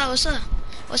 What's up? What's up?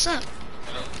 What's up?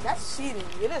 That's cheating.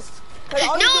 You're just. No,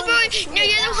 bro. No,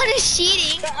 you're the one who's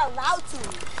cheating. You're allowed to.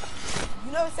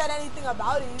 You never said anything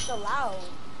about it. It's allowed.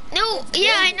 No,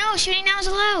 yeah, I know. Shooting down is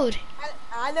allowed.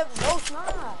 I never. No, it's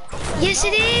not. Yes,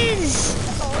 it is.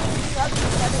 That's the only thing you have to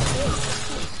do.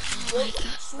 Oh my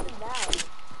God. Shooting down.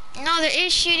 No, there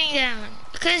is shooting down.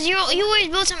 Because you always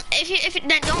build some. If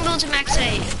then don't build to max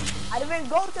height. I didn't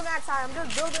go to max height. I'm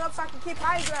just building up so I can keep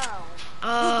high ground.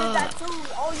 You did that too.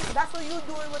 Oh, that's what you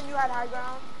doing when you had high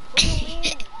ground. What do you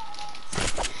mean?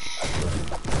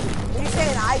 What you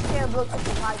saying? I can't build to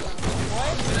keep high ground.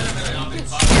 What?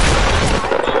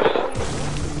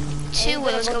 2,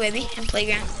 let's go, baby, and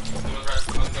playground.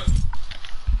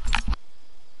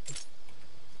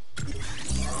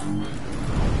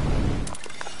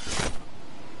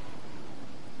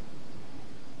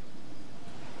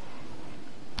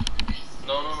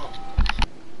 No.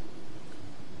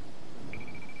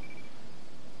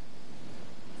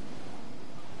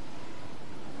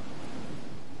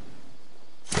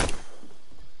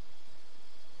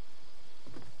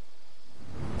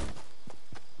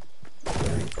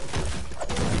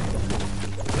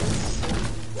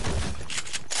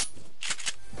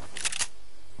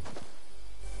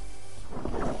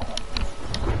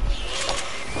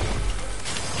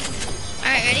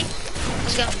 Alright, ready?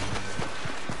 Let's go.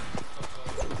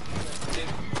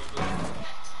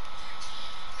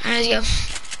 Alright, let's go.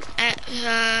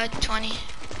 At 20.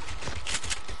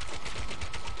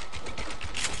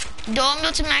 Don't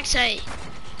go to max height.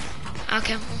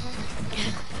 Okay.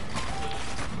 Yeah.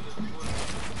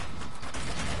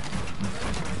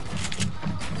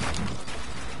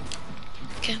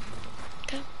 Okay.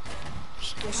 Okay.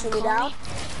 You shoot me down?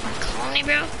 Call me,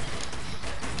 bro.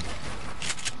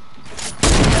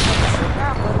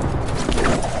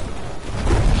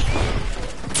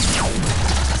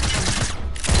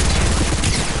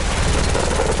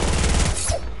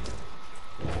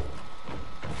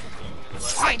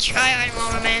 Alright, try hard,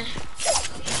 mama, man.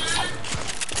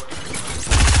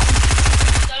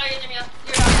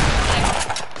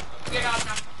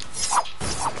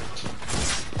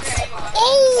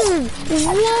 Oh!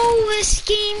 Whoa, this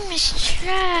game is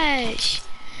trash.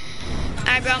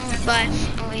 Alright, bro, bye.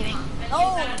 I'm leaving. No,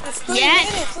 it's 3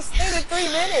 Yes. minutes. Just stay to 3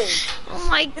 minutes. Oh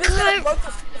my You just gotta god. go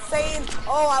to saying,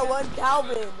 oh, I want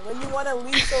Calvin when you want to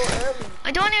leave so early.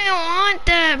 I don't even want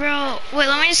that, bro. Wait,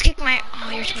 let me just kick my. Oh,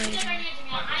 you're totally. You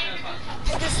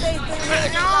just stay 3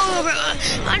 minutes. No, bro.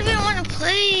 I don't even want to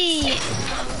play.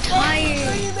 I'm tired.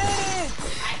 3 minutes.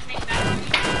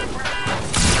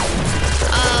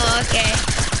 Oh, okay.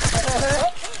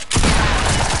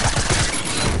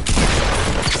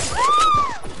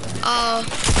 Oh.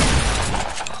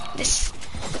 This.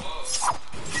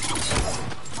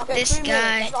 Okay, This 3 minutes.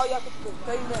 guy. That's all you have to do.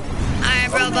 3 minutes. Alright,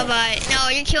 bro. Bye bye. No,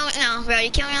 you're killing. No, bro.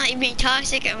 You're killing me like you're being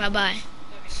toxic. Bye bye.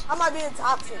 How am I being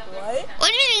toxic, what?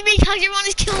 What do you mean you're being toxic? Everyone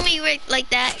is killing me like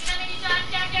that.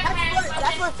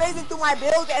 That's what phasing through my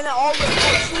build and then all the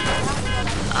shooting.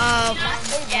 Oh,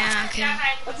 yeah. Okay.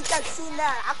 But you kept shooting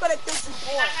down. I could have killed you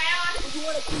more. But you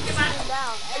want to keep shooting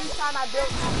down. Every time I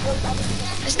build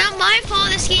everything. It's not my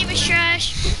fault. This game is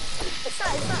trash. It's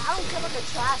not, I don't care about the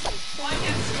trash.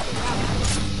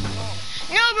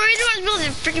 No, bro. You're the one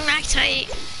building freaking max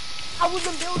height. I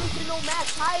wasn't building to no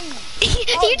max height.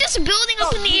 You're just building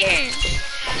up in the air. You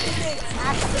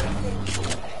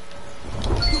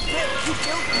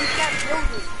can't build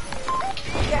it.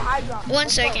 You get high ground. 1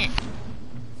 second.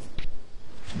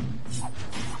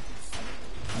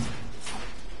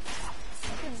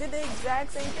 You did the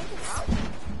exact same thing.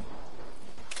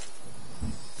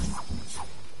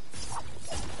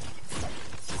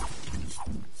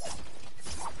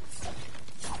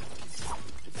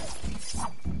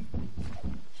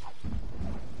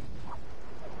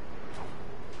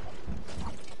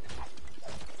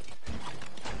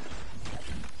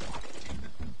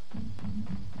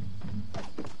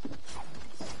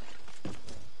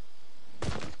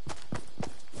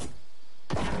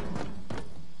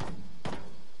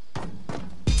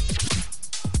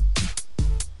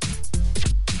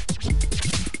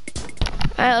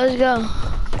 Alright, let's go.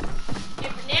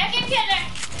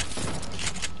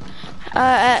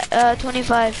 At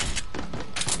 25.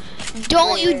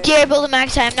 Don't you dare build a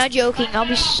max height. I'm not joking. I'll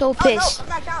be so pissed. No, come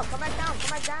back down, come back down, come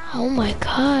back down. Oh my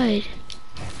god.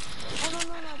 No,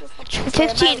 just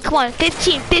 15, come on.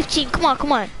 15, come on,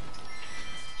 come on.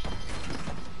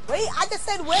 wait, I just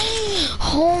said wait.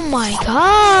 Oh my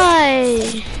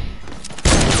god.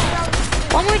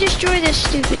 Why don't we destroy this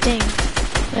stupid thing?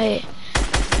 Wait.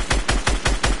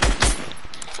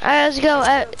 Alright, let's go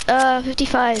at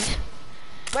 55.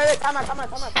 Wait, time out.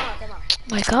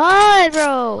 My God,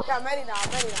 bro. Okay, I'm ready now.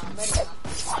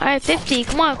 Alright, 50.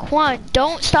 Come on.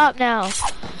 Don't stop now.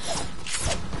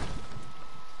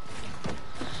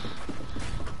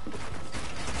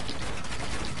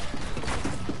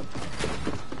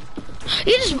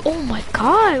 You just, oh my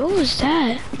God, what was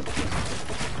that?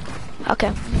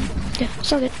 Okay. Yeah,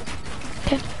 it's all good.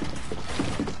 Okay.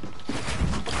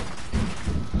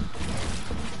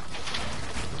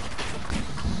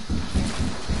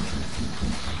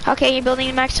 Okay, you're building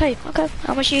a max height. Okay,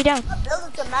 how much are you down? I'm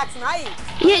building to max height.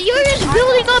 Yeah, you're just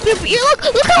building up. You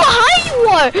look how high you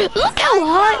are.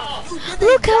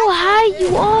 Look how high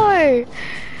you are.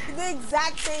 It's the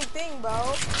exact same thing,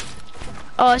 bro.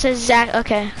 Oh, it says Zach.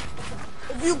 Okay.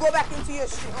 If you go back into your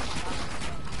stream, oh my God.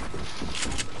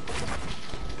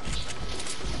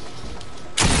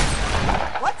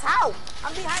 What's how?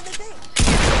 I'm behind the thing.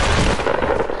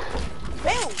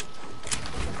 Build.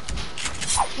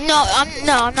 No, I'm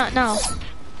not. No.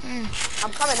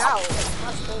 I'm coming out. I'm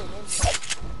not staying in here.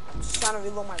 I'm just trying to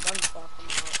reload my gun before I come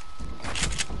out.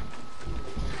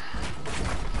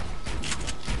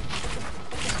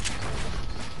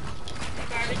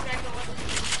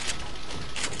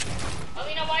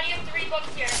 Alina, why do you have 3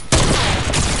 books here?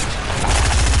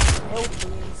 Oh,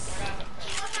 please.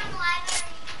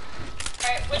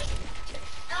 Alright, which?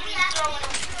 You just throw one.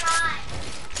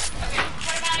 Okay,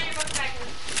 put them out of your book bag.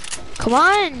 Come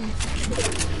on.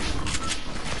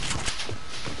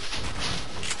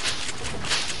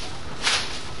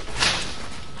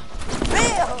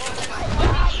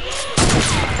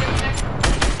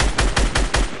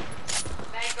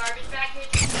 Bag garbage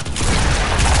package.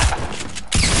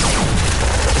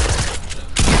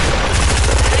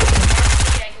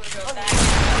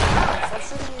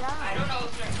 I don't know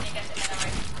if they're gonna get the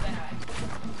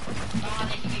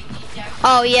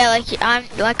Oh yeah,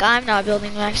 I'm not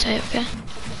building max height. Okay.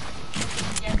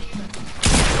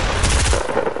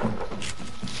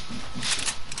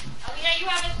 Alina, you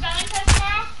have a spelling test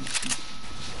tomorrow?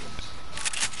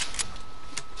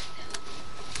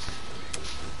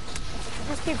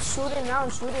 Just keep shooting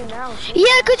down.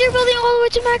 Yeah, cause you're building all the way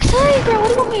to max height, bro. What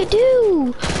do you want me to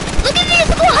do? Look at this.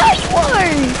 Look how high you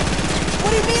are. What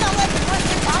do you mean? I'm like the first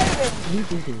thing higher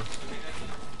than you.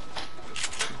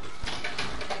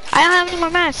 I don't have any more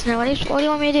mats now. What do you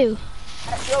want me to do?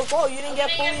 That's your fault. You didn't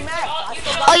get fully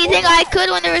maxed. Oh, you think I could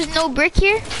when there was no brick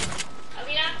here?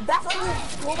 Alina? That's when you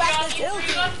go back to kill you.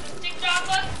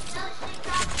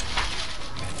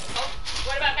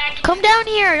 What about Maggie? Come down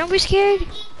here. Don't be scared.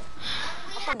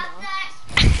 I'll come down.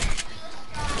 I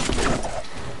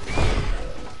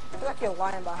feel like you're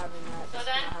lying about having that. So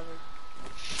then?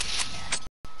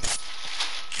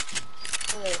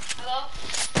 Wait. Hello?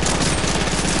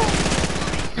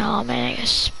 No, man, I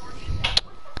guess.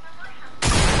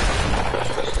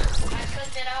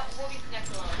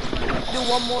 Do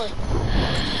one more.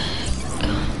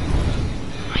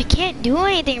 I can't do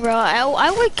anything, bro.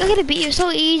 I could have beat you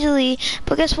so easily,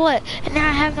 but guess what? And now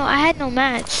I had no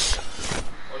mats.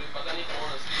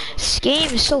 This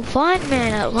game is so fun,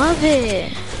 man. I love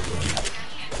it.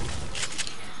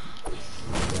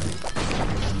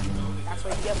 That's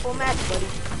why you get full match, buddy.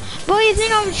 Bro, you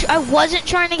think I wasn't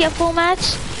trying to get full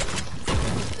mats?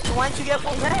 So why don't you get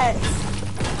full match?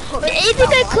 You think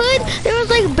I could? There was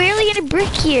like barely any brick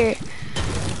here.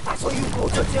 That's why you go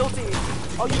to tilted.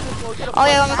 Oh, you just go to the Oh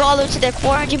yeah, I'm gonna go all the way to the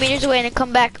 400 meters away and then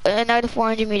come back another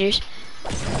 400 meters.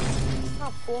 It's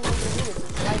not 400 meters.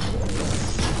 It's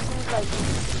like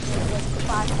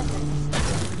 5 seconds.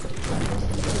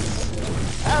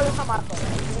 Oh, it's not my fault.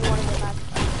 You want to get back.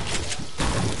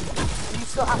 You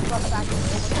still have to come back.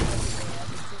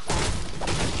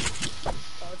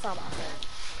 So it's not my fault.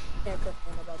 Can't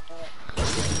complain about that.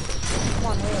 Come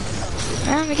on, hurry up.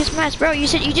 I'm gonna get some mats, bro. You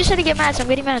just said to get mats. I'm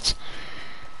getting mats.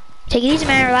 Take it easy,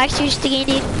 man. Relax. You're sticky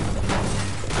indeed.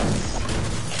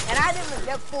 And I didn't even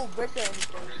get full brick or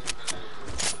anything.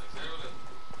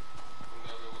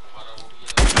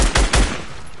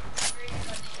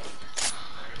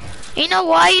 You know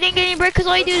why you didn't get any brick? Cause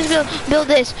all you do is build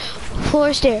this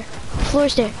floor stair, floor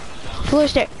stair, floor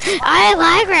stair. I had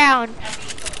high ground.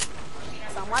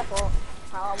 It's not my fault.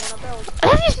 That's how I want to build.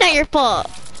 That's just not your fault.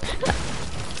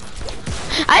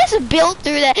 I just built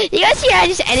through that. You guys see I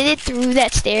just edited through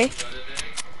that stair?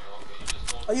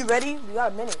 Are you ready? We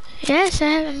got a minute. Yes,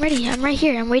 I'm ready. I'm right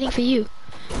here. I'm waiting for you.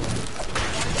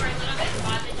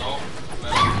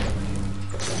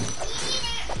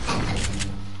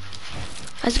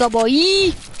 Let's go, boy.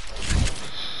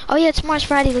 Oh yeah, tomorrow's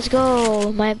Friday. Let's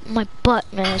go. My butt,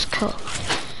 man. Let's go.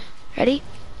 Ready?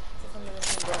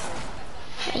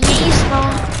 Yeah,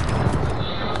 small.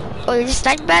 Oh, is it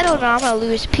sniper battle? No, I'm gonna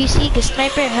lose. PC, get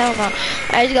sniper? Hell no.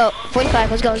 Alright, let's go.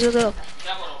 45. Let's go. Let's go. Let's go.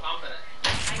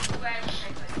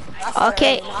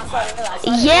 Okay.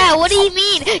 Yeah, what do you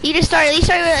mean? You just started. You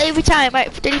started every time.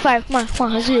 Alright, 35. Come on, come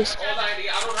on. Let's do this. I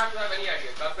don't have to have any idea.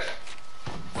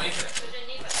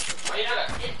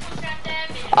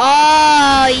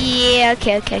 Oh yeah.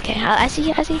 Okay. I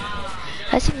see,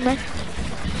 man.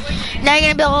 Now you're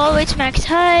gonna build all the way to max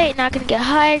height. Not gonna get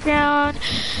high ground.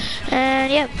 And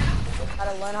yeah.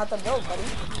 Gotta learn how to build, buddy.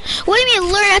 What do you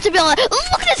mean learn how to build?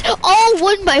 Look at this, all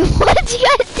one by one. Do you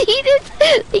guys see this?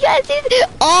 You guys see this?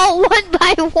 All one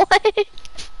by one.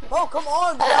 Oh, come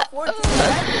on, we got 14,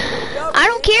 right? I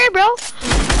don't care, bro.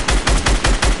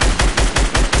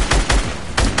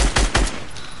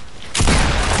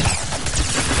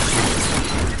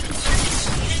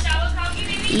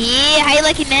 Yeah, how you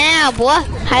like it now, boy?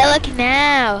 How you like it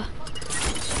now?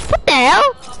 What the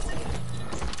hell?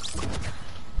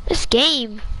 This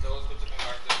game.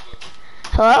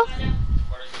 Hello?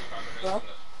 Hello?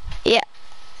 Yeah.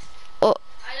 Oh,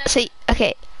 see,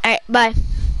 okay. Alright, bye.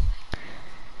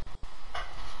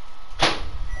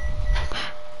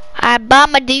 Alright, bye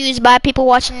my dudes, bye people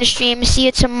watching the stream. See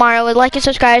you tomorrow. Like and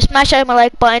subscribe, smash that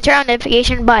like button, turn on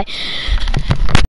notification, bye.